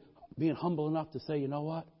actually being humble enough to say, you know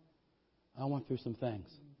what? I went through some things.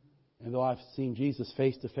 And though I've seen Jesus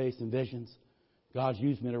face to face in visions, God's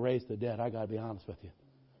used me to raise the dead. I got to be honest with you.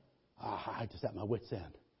 I just at my wit's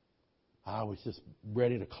end. I was just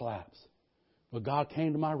ready to collapse. But God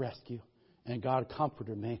came to my rescue and God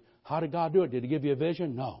comforted me. How did God do it? Did He give you a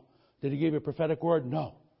vision? No. Did He give you a prophetic word?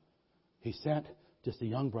 No. He sent just a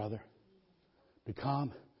young brother to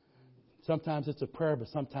come. Sometimes it's a prayer, but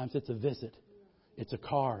sometimes it's a visit. It's a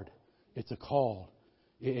card. It's a call.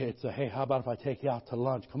 It's a, hey, how about if I take you out to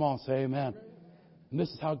lunch? Come on, say amen. And this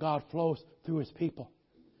is how God flows through His people.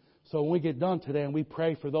 So when we get done today and we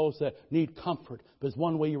pray for those that need comfort, there's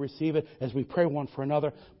one way you receive it as we pray one for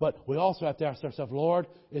another. But we also have to ask ourselves, Lord,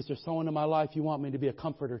 is there someone in my life you want me to be a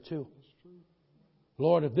comforter to?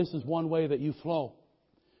 Lord, if this is one way that you flow,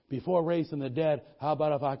 before raising the dead, how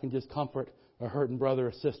about if I can just comfort a hurting brother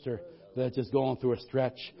or sister that's just going through a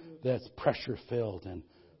stretch that's pressure-filled and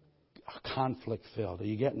conflict-filled? Are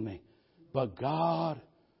you getting me? But God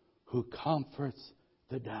who comforts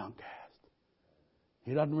the downcast.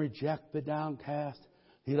 He doesn't reject the downcast.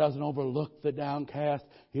 He doesn't overlook the downcast.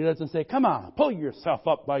 He doesn't say, come on, pull yourself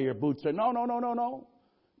up by your bootstraps. No, no, no, no, no.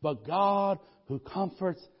 But God who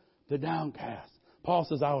comforts the downcast. Paul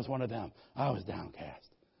says, I was one of them. I was downcast.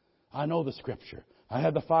 I know the Scripture. I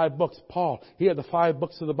had the 5 books. Paul, he had the 5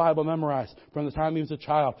 books of the Bible memorized from the time he was a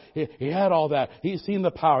child. He had all that. He's seen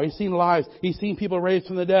the power. He's seen lives. He's seen people raised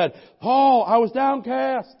from the dead. Paul, I was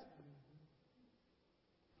downcast.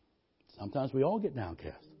 Sometimes we all get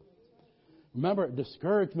downcast. Remember,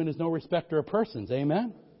 discouragement is no respecter of persons.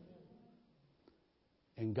 Amen?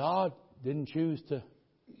 And God didn't choose to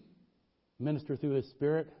minister through His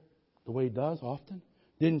Spirit the way He does often.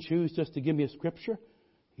 Didn't choose just to give me a scripture.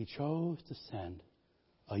 He chose to send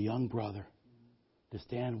a young brother to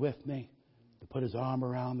stand with me, to put his arm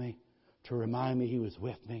around me, to remind me He was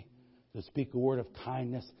with me, to speak a word of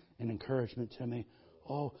kindness and encouragement to me.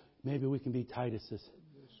 Oh, maybe we can be Tituses.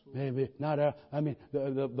 Maybe not.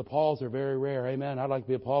 The Pauls are very rare. Amen. I'd like to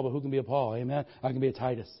be a Paul, but who can be a Paul? Amen. I can be a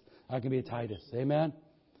Titus. I can be a Titus. Amen.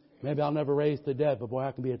 Maybe I'll never raise the dead, but boy,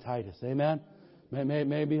 I can be a Titus. Amen.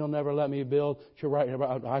 Maybe He'll never let me build.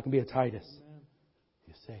 I can be a Titus.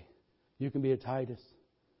 You say, you can be a Titus.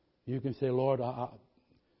 You can say, Lord,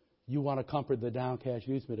 you want to comfort the downcast.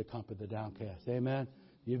 Use me to comfort the downcast. Amen.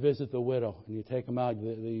 You visit the widow and you take them out.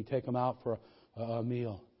 You take them out for a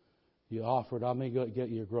meal. You offered, I'm going to go get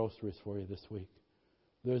your groceries for you this week.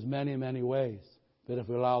 There's many, many ways that if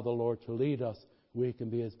we allow the Lord to lead us, we can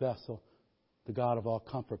be His vessel. The God of all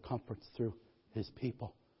comfort comforts through His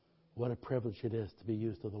people. What a privilege it is to be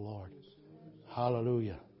used of the Lord.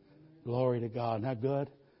 Hallelujah. Glory to God. Isn't that good?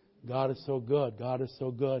 God is so good. God is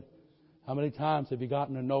so good. How many times have you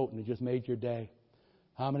gotten a note and it just made your day?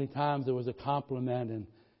 How many times there was a compliment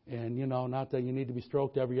and you know, not that you need to be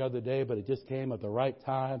stroked every other day, but it just came at the right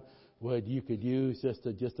time where you could use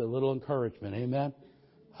just a little encouragement. Amen?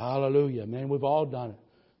 Hallelujah. Man, we've all done it.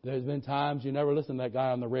 There's been times you never listened to that guy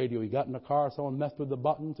on the radio. He got in the car, someone messed with the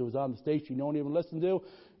buttons. It was on the station you don't even listen to.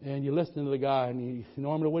 And you listen to the guy, and you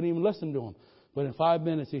normally wouldn't even listen to him. But in 5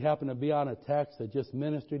 minutes, he happened to be on a text that just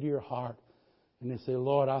ministered to your heart. And they say,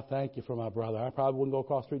 Lord, I thank you for my brother. I probably wouldn't go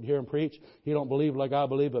across the street here and preach. He don't believe like I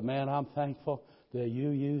believe, but man, I'm thankful that you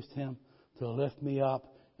used him to lift me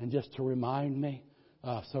up and just to remind me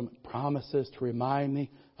some promises, to remind me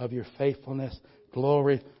of your faithfulness.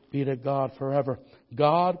 Glory be to God forever.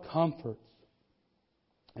 God comforts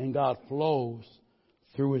and God flows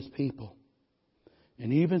through His people.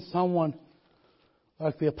 And even someone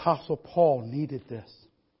like the Apostle Paul needed this.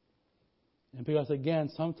 And because again,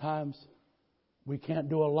 sometimes we can't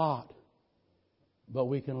do a lot, but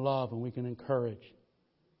we can love and we can encourage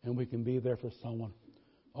and we can be there for someone.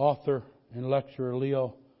 Author and lecturer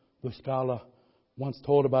Leo Buscaglia once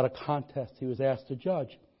told about a contest he was asked to judge.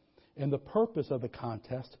 And the purpose of the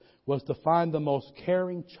contest was to find the most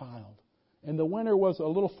caring child. And the winner was a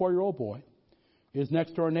little 4-year-old boy. His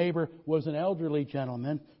next door neighbor was an elderly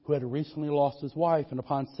gentleman who had recently lost his wife. And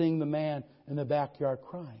upon seeing the man in the backyard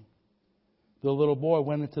crying, the little boy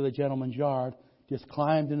went into the gentleman's yard, just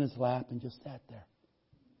climbed in his lap and just sat there.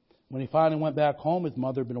 When he finally went back home, his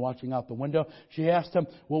mother had been watching out the window. She asked him,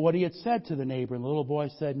 well, what he had said to the neighbor. And the little boy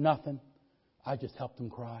said, nothing. I just helped him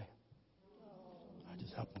cry. I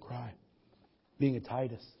just helped him cry. Being a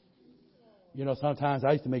Titus. You know, sometimes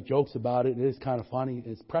I used to make jokes about it. It is kind of funny.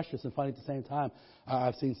 It's precious and funny at the same time.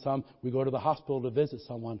 I've seen some, we go to the hospital to visit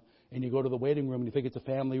someone, and you go to the waiting room and you think it's a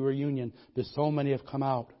family reunion. There's so many have come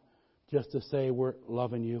out just to say, we're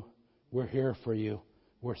loving you. We're here for you.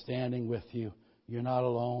 We're standing with you. You're not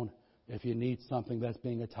alone. If you need something, that's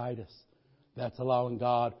being a Titus. That's allowing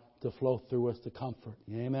God to flow through us to comfort.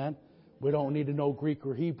 Amen? We don't need to know Greek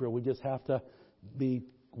or Hebrew. We just have to be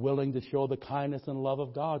willing to show the kindness and love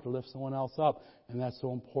of God to lift someone else up. And that's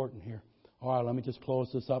so important here. All right, let me just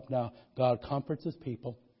close this up now. God comforts His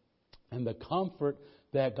people. And the comfort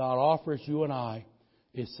that God offers you and I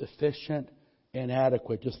is sufficient and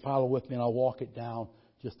adequate. Just follow with me and I'll walk it down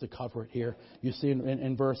just to cover it here. You see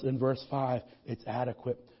in verse 5, it's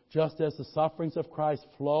adequate. Just as the sufferings of Christ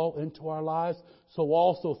flow into our lives, so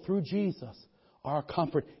also through Jesus, Our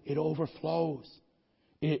comfort, it overflows.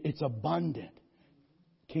 It's abundant.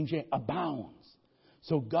 King James, abounds.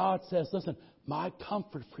 So God says, listen, my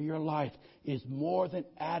comfort for your life is more than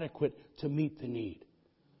adequate to meet the need.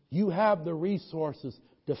 You have the resources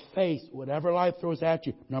to face whatever life throws at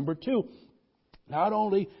you. Number two, not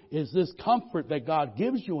only is this comfort that God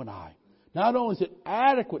gives you and I, not only is it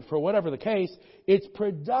adequate for whatever the case, it's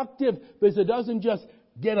productive because it doesn't just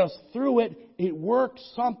get us through it, it works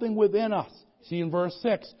something within us. See in verse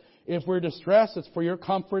 6, if we're distressed, it's for your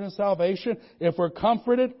comfort and salvation. If we're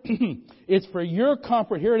comforted, it's for your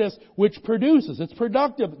comfort. Here it is, which produces. It's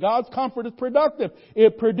productive. God's comfort is productive.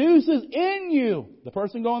 It produces in you, the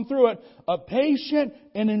person going through it, a patient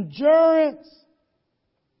and endurance.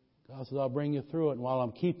 God says, I'll bring you through it, and while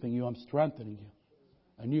I'm keeping you, I'm strengthening you.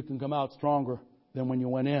 And you can come out stronger than when you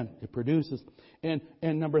went in. It produces. And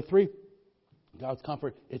number 3, God's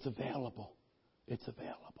comfort, it's available. It's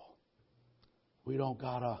available. We don't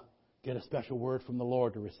gotta get a special word from the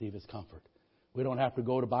Lord to receive His comfort. We don't have to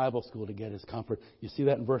go to Bible school to get His comfort. You see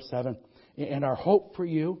that in verse 7. And our hope for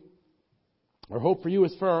you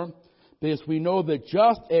is firm, because we know that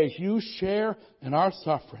just as you share in our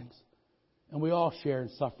sufferings, and we all share in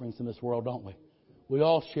sufferings in this world, don't we? We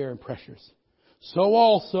all share in pressures. So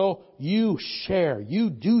also you share. You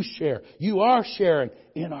do share. You are sharing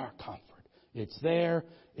in our comfort. It's there.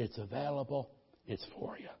 It's available. It's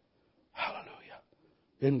for you. Hallelujah.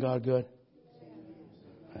 Isn't God good?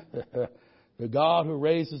 The God who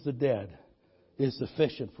raises the dead is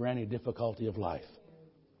sufficient for any difficulty of life.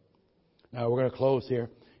 Now we're going to close here.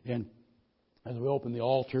 And as we open the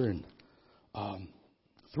altar, and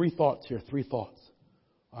 3 thoughts here, 3 thoughts.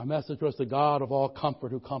 Our message was the God of all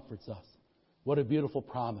comfort who comforts us. What a beautiful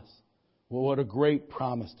promise. Well, what a great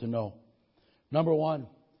promise to know. Number 1,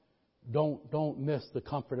 don't miss the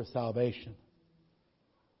comfort of salvation.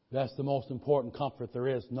 That's the most important comfort there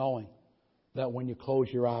is, knowing that when you close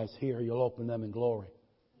your eyes here, you'll open them in glory.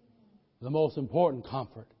 The most important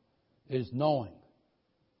comfort is knowing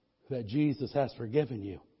that Jesus has forgiven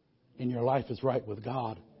you and your life is right with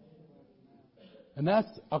God. And that's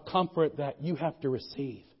a comfort that you have to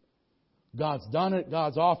receive. God's done it,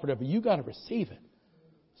 God's offered it, but you got to receive it.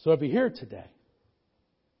 So if you're here today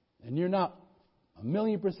and you're not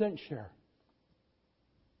 1,000,000% sure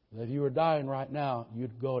that if you were dying right now,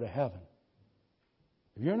 you'd go to heaven.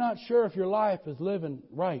 If you're not sure if your life is living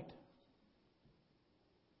right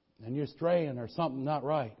and you're straying or something not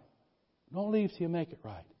right, don't leave till you make it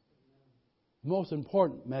right. The most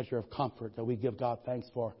important measure of comfort that we give God thanks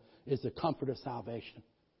for is the comfort of salvation.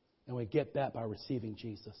 And we get that by receiving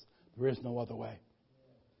Jesus. There is no other way.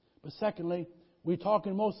 But secondly, we're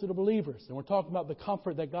talking most of the believers, and we're talking about the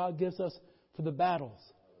comfort that God gives us for the battles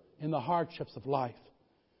and the hardships of life.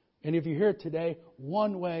 And if you're here today,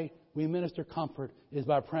 one way we minister comfort is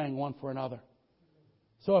by praying one for another.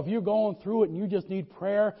 So if you're going through it and you just need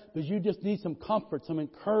prayer, because you just need some comfort, some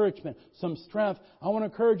encouragement, some strength, I want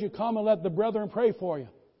to encourage you, come and let the brethren pray for you.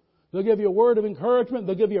 They'll give you a word of encouragement.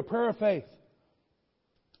 They'll give you a prayer of faith.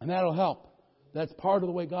 And that'll help. That's part of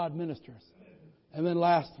the way God ministers. And then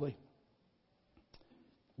lastly,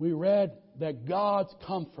 we read that God's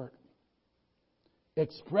comfort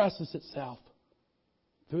expresses itself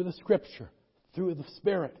through the Scripture, through the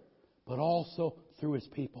Spirit, but also through His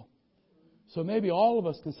people. So maybe all of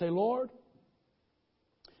us can say, Lord,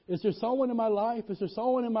 is there someone in my life, is there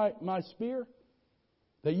someone in my sphere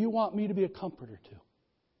that you want me to be a comforter to?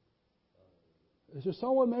 Is there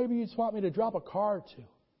someone maybe you just want me to drop a card to,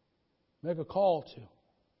 make a call to,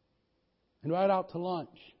 invite out to lunch,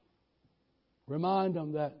 remind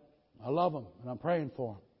them that I love them and I'm praying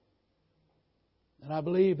for them. And I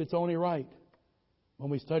believe it's only right when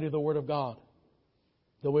we study the Word of God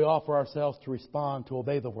that we offer ourselves to respond, to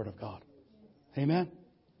obey the Word of God. Amen?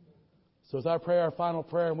 So as I pray our final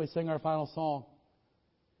prayer and we sing our final song,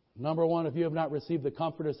 number 1, if you have not received the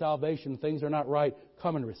comfort of salvation, things are not right,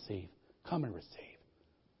 come and receive. Come and receive.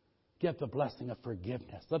 Get the blessing of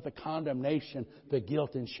forgiveness. Let the condemnation, the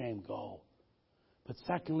guilt and shame go. But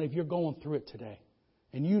secondly, if you're going through it today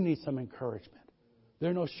and you need some encouragement,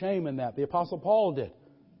 there's no shame in that. The Apostle Paul did.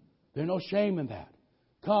 There's no shame in that.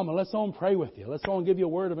 Come and let someone pray with you. Let someone give you a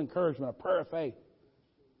word of encouragement, a prayer of faith.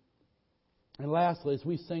 And lastly, as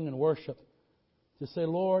we sing and worship, to say,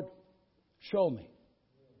 Lord, show me.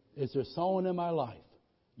 Is there someone in my life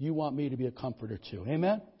you want me to be a comforter to?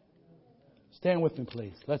 Amen? Stand with me,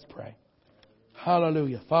 please. Let's pray.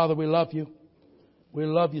 Hallelujah. Father, we love you. We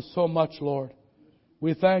love you so much, Lord.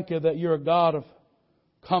 We thank you that you're a God of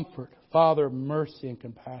comfort, Father of mercy and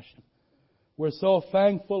compassion. We're so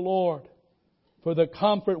thankful, Lord, for the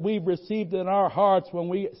comfort we've received in our hearts when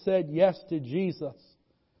we said yes to Jesus.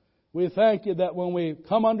 We thank you that when we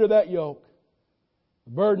come under that yoke,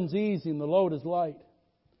 the burden's easy and the load is light.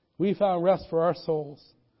 We found rest for our souls.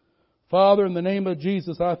 Father, in the name of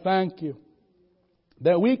Jesus, I thank you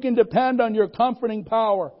that we can depend on your comforting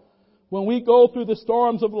power when we go through the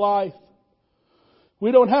storms of life.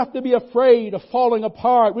 We don't have to be afraid of falling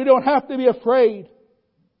apart. We don't have to be afraid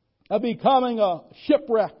of becoming a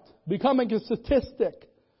shipwrecked, becoming a statistic.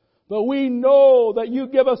 But we know that you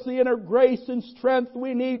give us the inner grace and strength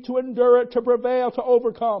we need to endure it, to prevail, to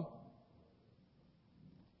overcome.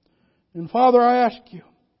 And Father, I ask you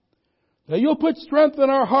that you'll put strength in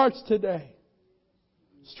our hearts today.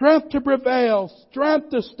 Strength to prevail.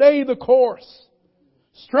 Strength to stay the course.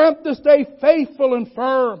 Strength to stay faithful and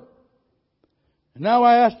firm. And now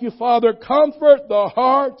I ask you, Father, comfort the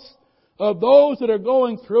hearts of those that are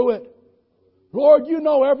going through it. Lord, you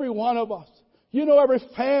know every one of us. You know every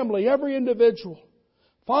family, every individual.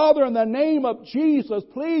 Father, in the name of Jesus,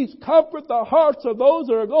 please comfort the hearts of those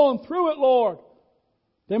that are going through it, Lord.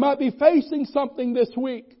 They might be facing something this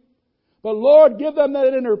week. But Lord, give them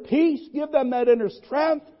that inner peace. Give them that inner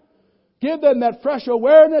strength. Give them that fresh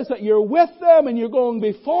awareness that you're with them and you're going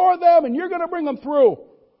before them and you're going to bring them through.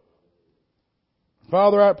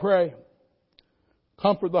 Father, I pray,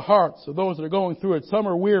 comfort the hearts of those that are going through it. Some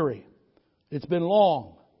are weary. It's been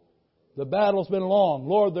long. The battle's been long.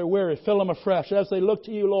 Lord, they're weary. Fill them afresh. As they look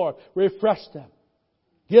to you, Lord, refresh them.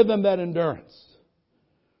 Give them that endurance.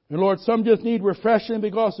 And Lord, some just need refreshing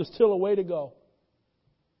because there's still a way to go.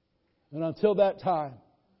 And until that time,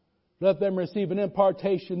 let them receive an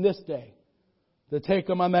impartation this day to take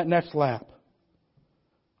them on that next lap.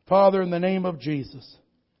 Father, in the name of Jesus,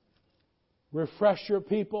 refresh your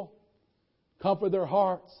people. Comfort their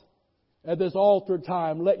hearts. At this altar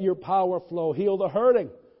time, let your power flow. Heal the hurting.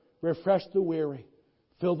 Refresh the weary.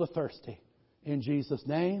 Fill the thirsty. In Jesus'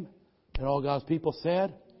 name. And all God's people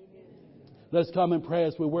said, let's come and pray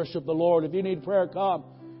as we worship the Lord. If you need prayer, come.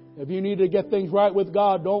 If you need to get things right with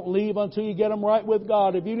God, don't leave until you get them right with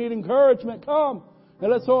God. If you need encouragement, come.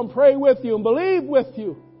 And let someone pray with you and believe with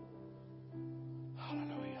you.